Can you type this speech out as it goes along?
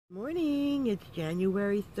Morning, it's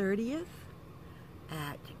January 30th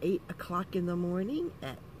at 8 o'clock in the morning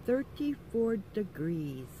at 34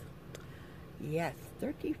 degrees. Yes,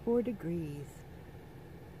 34 degrees.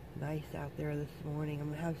 Nice out there this morning. I'm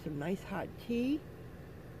going to have some nice hot tea.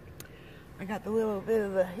 I got the little bit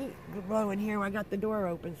of the heat blowing here when I got the door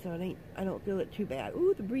open, so I don't feel it too bad.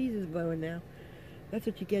 Ooh, the breeze is blowing now. That's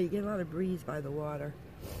what you get. You get a lot of breeze by the water.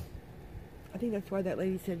 I think that's why that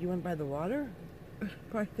lady said you went by the water.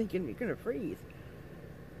 Probably thinking you're gonna freeze.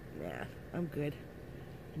 Nah, I'm good.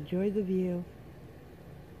 Enjoy the view.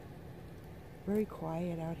 Very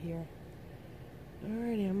quiet out here.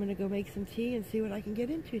 Alrighty, I'm gonna go make some tea and see what I can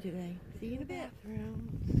get into today. See you in the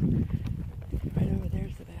bathrooms. Right over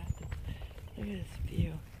there's the bathroom. Look at this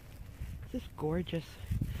view. This is gorgeous.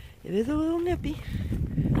 It is a little nippy,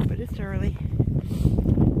 but it's early.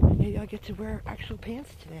 Maybe I'll get to wear actual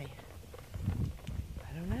pants today.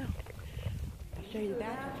 I don't know. Show you the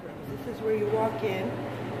bathroom. This is where you walk in.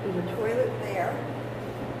 There's a toilet there.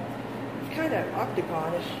 It's kind of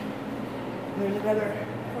octagonish. There's another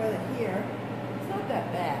toilet here. It's not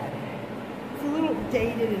that bad. It's a little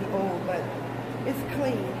dated and old, but it's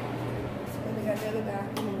clean. And they got another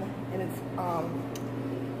bathroom, and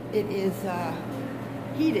it is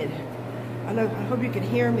heated. I hope you can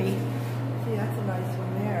hear me. See, that's a nice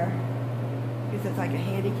one there. I guess it's like a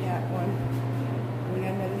handicap one. We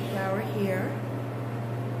got another shower here.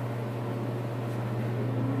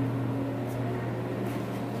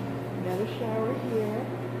 Another shower here.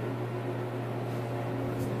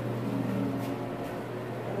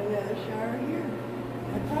 And another shower here.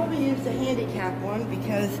 I probably used the handicap one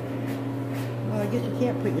because, well, I guess you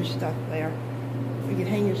can't put your stuff there. You can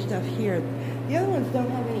hang your stuff here. The other ones don't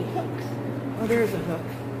have any hooks. Oh, there's a hook.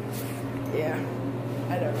 Yeah,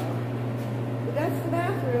 I don't know. But that's the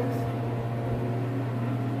bathrooms.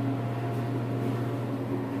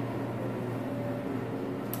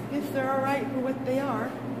 Guess they're all right for what they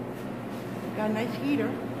are. Got a nice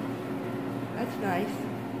heater. That's nice.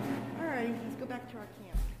 Alright, let's go back to our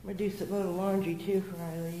camp. I'm going to do some little laundry too before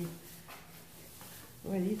I leave.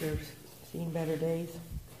 Boy, these are seeing better days.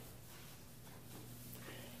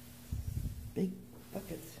 Big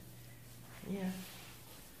buckets. Yeah.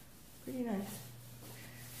 Pretty nice.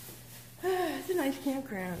 It's a nice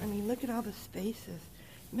campground. I mean, look at all the spaces.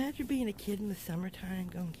 Imagine being a kid in the summertime,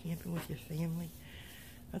 going camping with your family.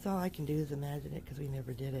 That's all I can do is imagine it because we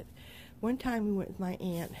never did it. One time we went with my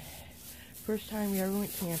aunt. First time we ever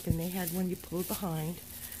went camping, they had one you pulled behind.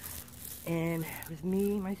 And it was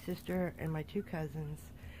me, my sister, and my two cousins.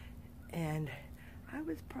 And I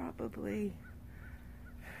was probably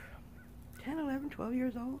 10, 11, 12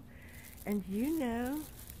 years old. And you know,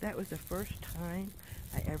 that was the first time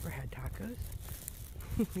I ever had tacos.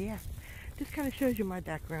 Yeah, just kind of shows you my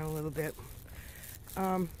background a little bit.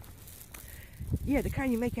 Yeah, the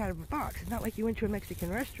kind you make out of a box. It's not like you went to a Mexican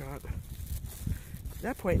restaurant. At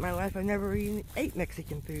that point in my life, I never even ate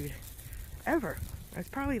Mexican food. Ever. I was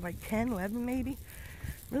probably like 10, 11 maybe.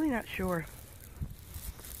 Really not sure.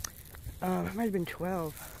 It might have been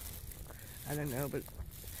 12. I don't know, but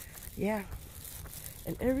yeah.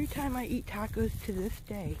 And every time I eat tacos to this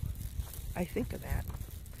day, I think of that.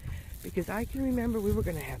 Because I can remember we were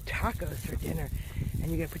going to have tacos for dinner.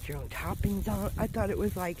 And you got to put your own toppings on. I thought it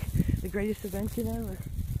was like the greatest invention ever.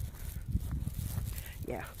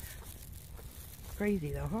 Yeah. Crazy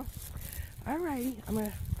though, huh? Alrighty, I'm going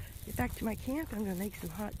to get back to my camp. I'm going to make some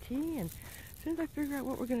hot tea. And as soon as I figure out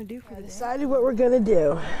what we're going to do for the day. I decided what we're going to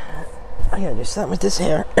do. I got to do something with this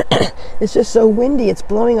hair. It's just so windy. It's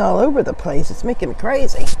blowing all over the place. It's making me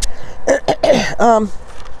crazy.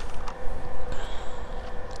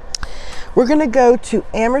 We're going to go to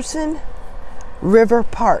Emerson River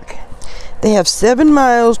Park. They have 7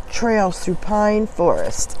 miles trails through pine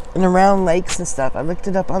forest and around lakes and stuff. I looked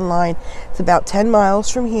it up online. It's about 10 miles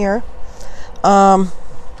from here. Yeah,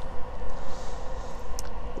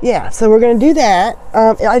 so we're going to do that.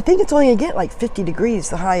 I think it's only going to get like 50 degrees,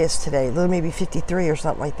 the highest today. Maybe 53 or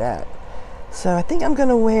something like that. So I think I'm going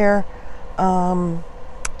to wear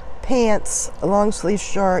pants, a long sleeve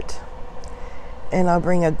shirt, and I'll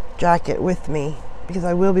bring a jacket with me because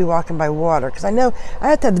I will be walking by water. Because I know I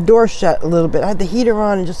have to have the door shut a little bit. I had the heater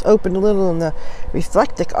on and just opened a little and the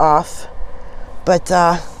reflectic off. But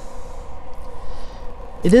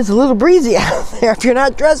it is a little breezy out there if you're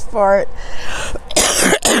not dressed for it.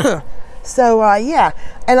 So yeah,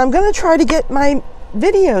 and I'm going to try to get my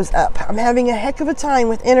videos up. I'm having a heck of a time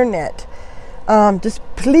with internet. Just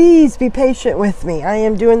please be patient with me. I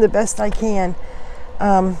am doing the best I can.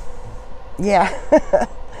 Yeah.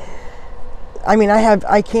 I mean,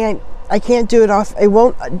 I can't I can't do it off. It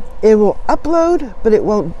won't. It will upload, but it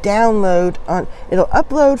won't download on. It'll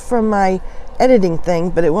upload from my editing thing,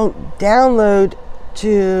 but it won't download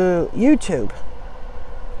to YouTube.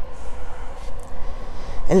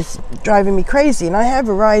 And it's driving me crazy. And I have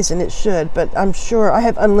Verizon, it should, but I'm sure I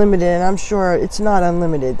have unlimited, and I'm sure it's not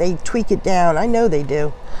unlimited. They tweak it down. I know they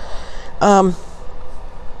do.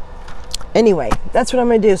 Anyway, that's what I'm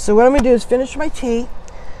going to do. So what I'm going to do is finish my tea.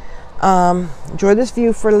 Enjoy this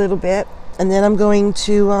view for a little bit, and then I'm going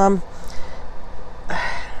to I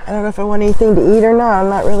don't know if I want anything to eat or not. I'm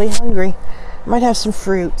not really hungry. Might have some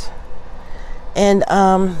fruit, and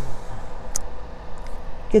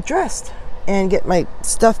get dressed and get my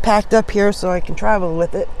stuff packed up here so I can travel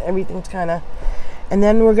with it. Everything's kind of, and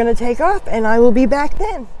then we're going to take off, and I will be back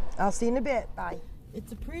then. I'll see you in a bit. Bye.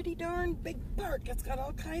 It's a pretty darn big park. It's got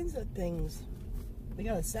all kinds of things. We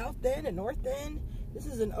got a south end, a north end. This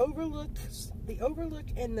is an overlook, the overlook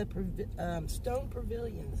and the stone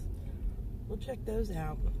pavilions. We'll check those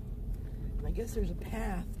out. And I guess there's a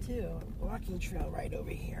path too, a walking trail right over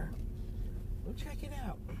here. We'll check it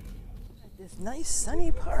out. This nice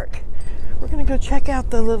sunny park. We're gonna go check out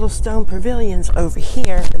the little stone pavilions over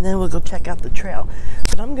here, and then we'll go check out the trail.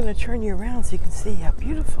 But I'm gonna turn you around so you can see how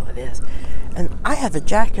beautiful it is. And I have a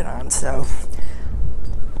jacket on, so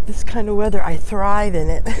this kind of weather, I thrive in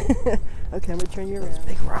it. Okay, I'm gonna turn you around.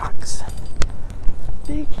 Big rocks.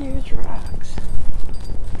 Big, huge rocks.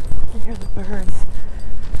 You hear the birds.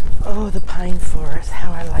 Oh, the pine forest.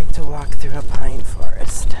 How I like to walk through a pine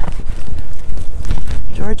forest.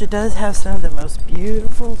 Georgia does have some of the most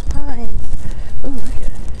beautiful pines. Oh, look at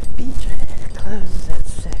it. Beach closes at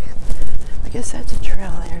 6. I guess that's a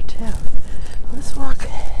trail there, too. Let's walk.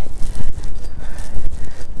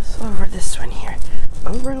 Let's go over this one here.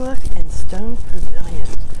 Overlook and Stone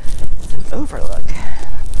Pavilions. It's an overlook.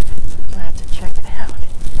 I'll have to check it out.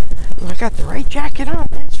 Well, I got the right jacket on,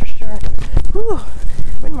 that's for sure. Whew,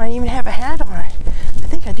 wouldn't mind even have a hat on. I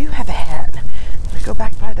think I do have a hat. I'm gonna go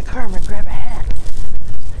back by the car, I'm gonna grab a hat.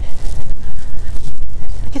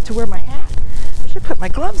 I get to wear my hat. I should put my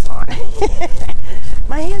gloves on.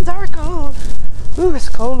 My hands are cold. Ooh, it's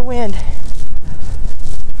cold wind.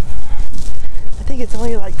 I think it's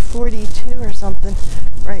only like 42 or something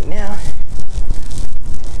right now.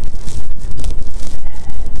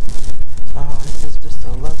 Oh, this is just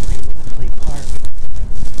a lovely, lovely park.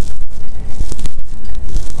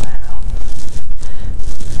 Wow.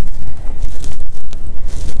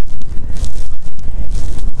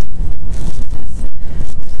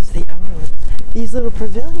 This is the overlook. These little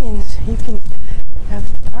pavilions, you can have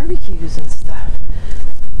barbecues and stuff.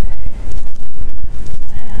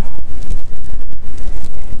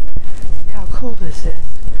 Cool this is.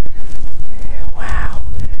 Wow.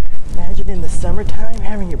 Imagine in the summertime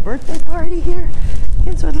having your birthday party here.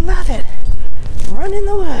 Kids would love it. Run in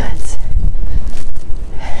the woods.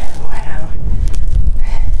 Wow.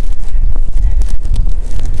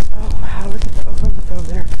 Oh wow, look at the overlook over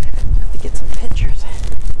there. I have to get some pictures.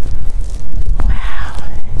 Wow.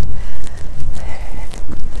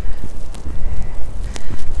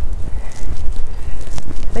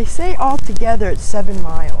 They say altogether it's 7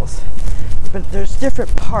 miles. But there's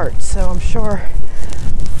different parts, so I'm sure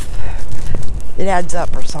it adds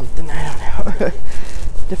up or something. I don't know.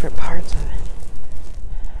 Different parts of it.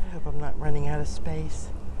 I hope I'm not running out of space.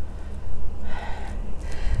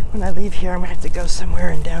 When I leave here, I'm going to have to go somewhere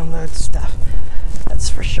and download stuff. That's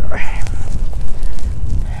for sure. Alright,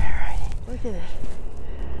 look at it.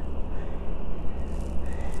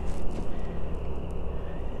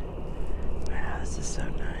 Wow, this is so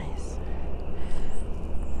nice.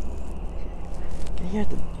 You hear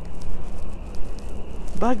the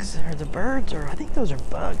bugs or the birds, or I think those are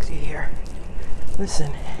bugs you hear.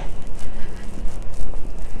 Listen.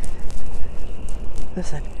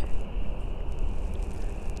 Listen.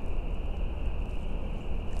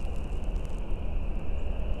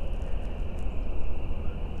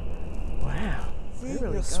 Wow. See,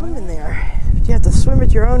 you'll swim in there. But you have to swim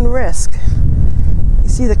at your own risk. You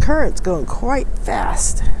see the current's going quite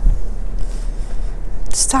fast.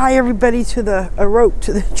 Just tie everybody to a rope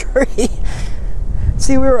to the tree.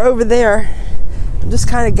 See, we were over there. I'm just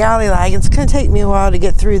kind of gallylagging. It's going to take me a while to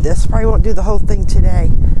get through this. Probably won't do the whole thing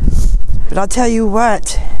today. But I'll tell you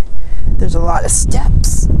what, there's a lot of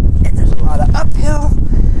steps and there's a lot of uphill.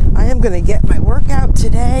 I am going to get my workout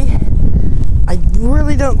today. I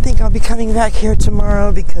really don't think I'll be coming back here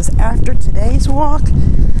tomorrow because after today's walk,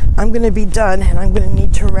 I'm going to be done and I'm going to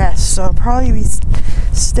need to rest. So I'll probably be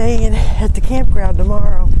staying at the campground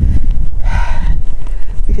tomorrow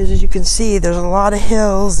because as you can see, there's a lot of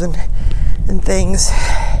hills and things.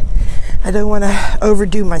 I don't want to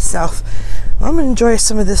overdo myself. I'm going to enjoy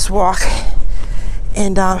some of this walk.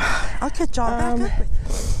 And I'll catch y'all back up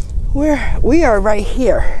with. We are right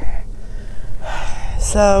here.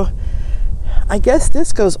 So I guess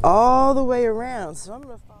this goes all the way around. So I'm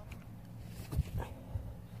going to follow.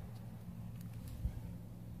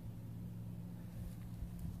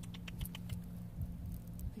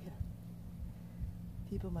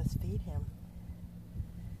 People must feed him.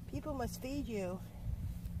 People must feed you.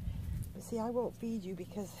 But see, I won't feed you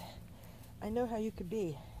because I know how you could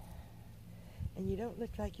be. And you don't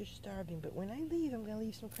look like you're starving. But when I leave, I'm going to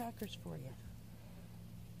leave some crackers for you.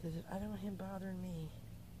 Because I don't want him bothering me.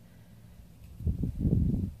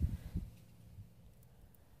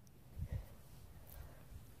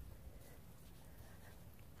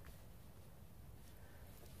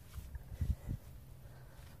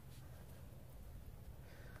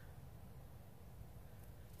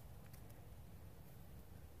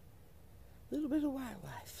 A little bit of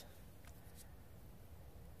wildlife.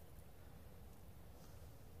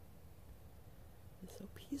 It's so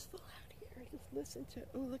peaceful out here. Just listen to,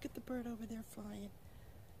 oh, look at the bird over there flying.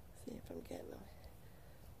 See if I'm getting him.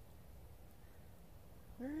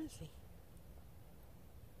 Where is he?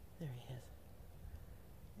 There he is.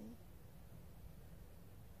 See?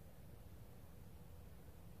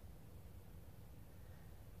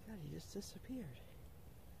 God, he just disappeared.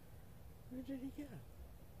 Where did he go?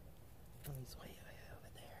 Oh, he's way over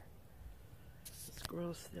there. The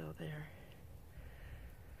squirrel's still there.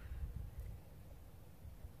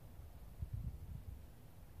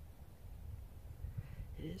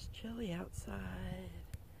 It is chilly outside.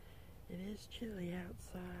 It is chilly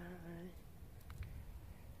outside.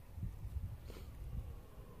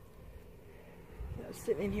 I'm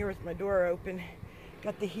sitting in here with my door open.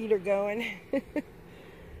 Got the heater going.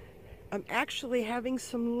 I'm actually having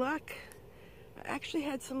some luck. I actually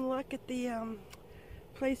had some luck at the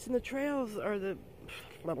place in the trails, or the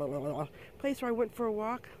place where I went for a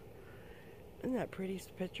walk. Isn't that pretty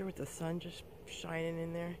picture with the sun just shining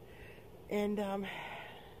in there? And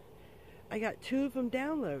I got 2 of them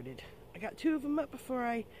downloaded. I got 2 of them up before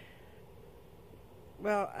I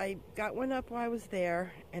got one up while I was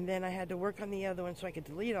there, and then I had to work on the other one so I could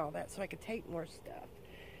delete all that so I could take more stuff.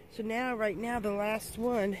 So now, right now, the last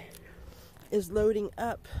one is loading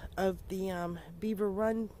up of the Beaver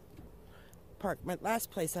Run Park, my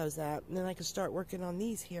last place I was at, and then I can start working on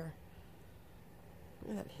these here.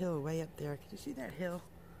 Look at that hill way up there. Can you see that hill?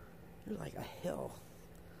 There's like a hill.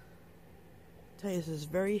 I tell you, this is a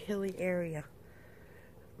very hilly area.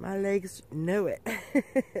 My legs know it.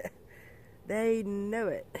 They know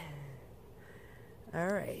it.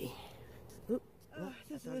 Alrighty.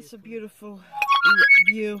 This is a beautiful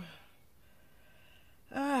view.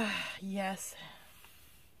 Yes.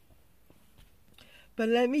 But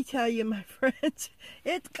let me tell you, my friends,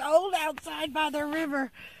 it's cold outside by the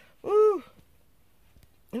river. Ooh.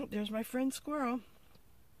 Oh, there's my friend Squirrel.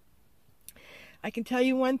 I can tell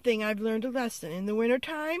you one thing, I've learned a lesson. In the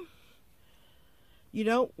wintertime, you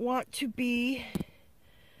don't want to be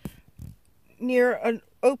near an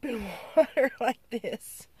open water like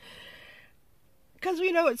this. Because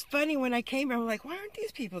we know it's funny, when I came here, I'm like, why aren't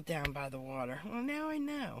these people down by the water? Well, now I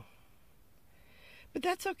know. But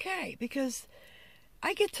that's okay, because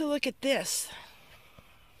I get to look at this.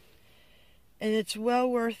 And it's well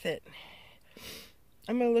worth it.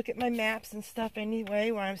 I'm going to look at my maps and stuff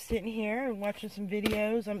anyway while I'm sitting here and watching some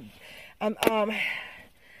videos. I'm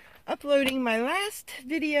uploading my last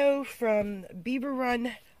video from Beaver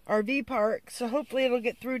Run RV Park, so hopefully it'll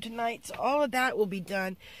get through tonight. So all of that will be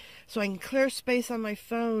done, so I can clear space on my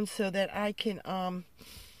phone so that I can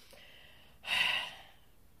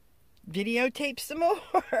videotape some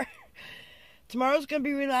more. Tomorrow's going to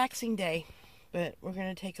be a relaxing day, but we're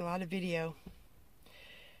going to take a lot of video,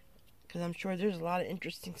 because I'm sure there's a lot of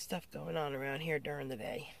interesting stuff going on around here during the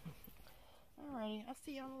day. Alrighty, I'll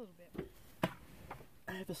see you in a little bit.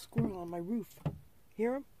 I have a squirrel on my roof.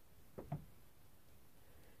 Hear him?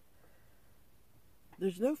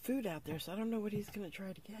 There's no food out there, so I don't know what he's going to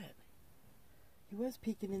try to get. He was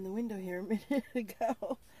peeking in the window here a minute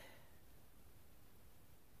ago.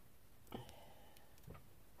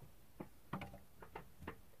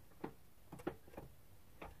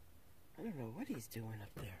 I don't know what he's doing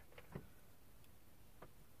up there.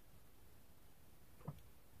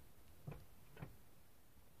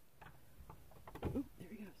 Oop, there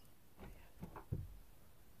he goes.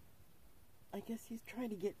 I guess he's trying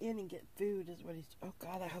to get in and get food is what he's... Oh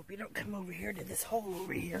God, I hope you don't come over here to this hole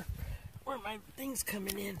over here where my thing's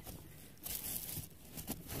coming in.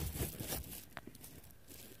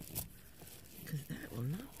 Because that will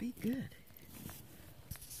not be good.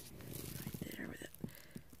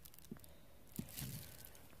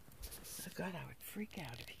 freak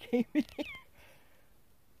out if he came in here.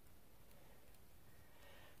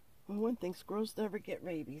 Well, one thing, squirrels never get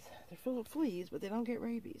rabies. They're full of fleas, but they don't get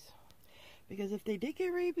rabies. Because if they did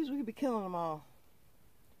get rabies, we could be killing them all.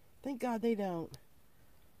 Thank God they don't.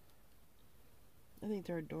 I think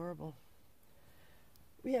they're adorable.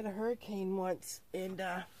 We had a hurricane once, and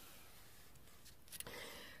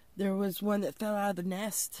there was one that fell out of the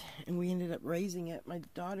nest, and we ended up raising it. My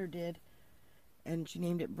daughter did, and she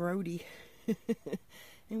named it Brody.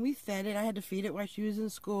 And we fed it. I had to feed it while she was in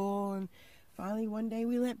school, and finally one day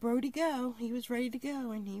we let Brody go. He was ready to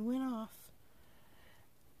go, and he went off.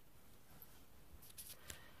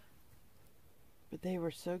 But they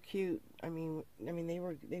were so cute. I mean, they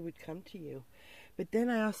would come to you. But then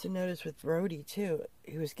I also noticed with Brody too,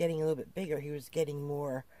 he was getting a little bit bigger. He was getting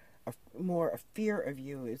more a fear of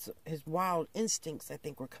you. His wild instincts, I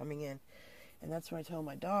think, were coming in. And that's when I told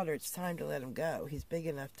my daughter, it's time to let him go. He's big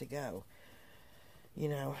enough to go. You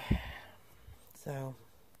know. So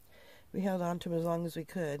we held on to him as long as we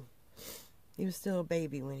could. He was still a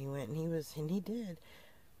baby when he went, and he did.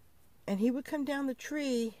 And he would come down the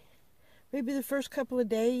tree, maybe the first couple of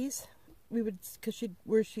days. We would, because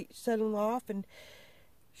she set him off, and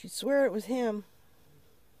she'd swear it was him.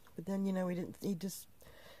 But then, you know, he just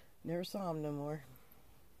never saw him no more.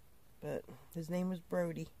 But his name was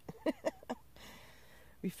Brody.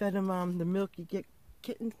 We fed him the milk you get,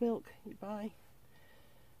 kitten's milk you buy.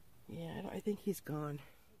 Yeah, I think he's gone.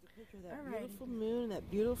 Picture of that beautiful moon, that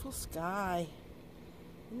beautiful sky.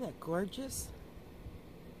 Isn't that gorgeous?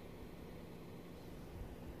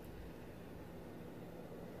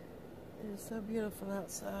 It is so beautiful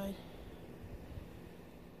outside.